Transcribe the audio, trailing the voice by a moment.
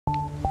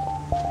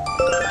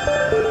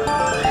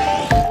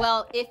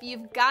Well, if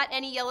you've got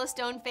any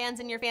Yellowstone fans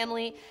in your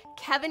family,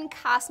 Kevin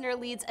Costner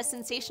leads a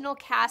sensational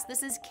cast.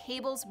 This is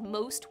cable's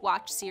most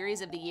watched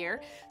series of the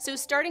year. So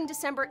starting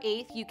December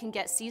 8th, you can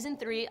get season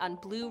 3 on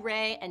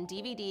Blu-ray and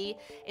DVD.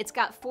 It's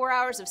got 4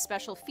 hours of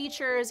special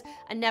features,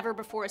 a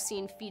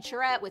never-before-seen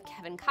featurette with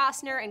Kevin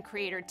Costner and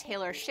creator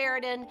Taylor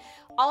Sheridan.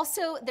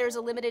 Also, there's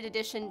a limited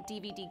edition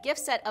DVD gift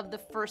set of the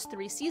first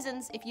 3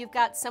 seasons. If you've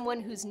got someone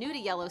who's new to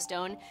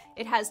Yellowstone,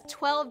 it has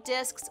 12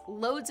 discs,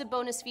 loads of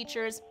bonus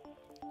features,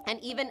 and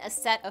even a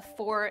set of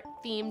 4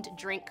 themed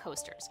drink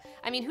coasters.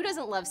 I mean, who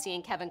doesn't love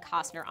seeing Kevin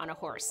Costner on a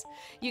horse?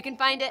 You can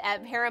find it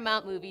at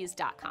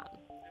ParamountMovies.com.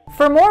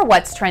 For more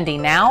What's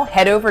Trending Now,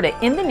 head over to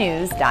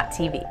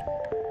inthenews.tv.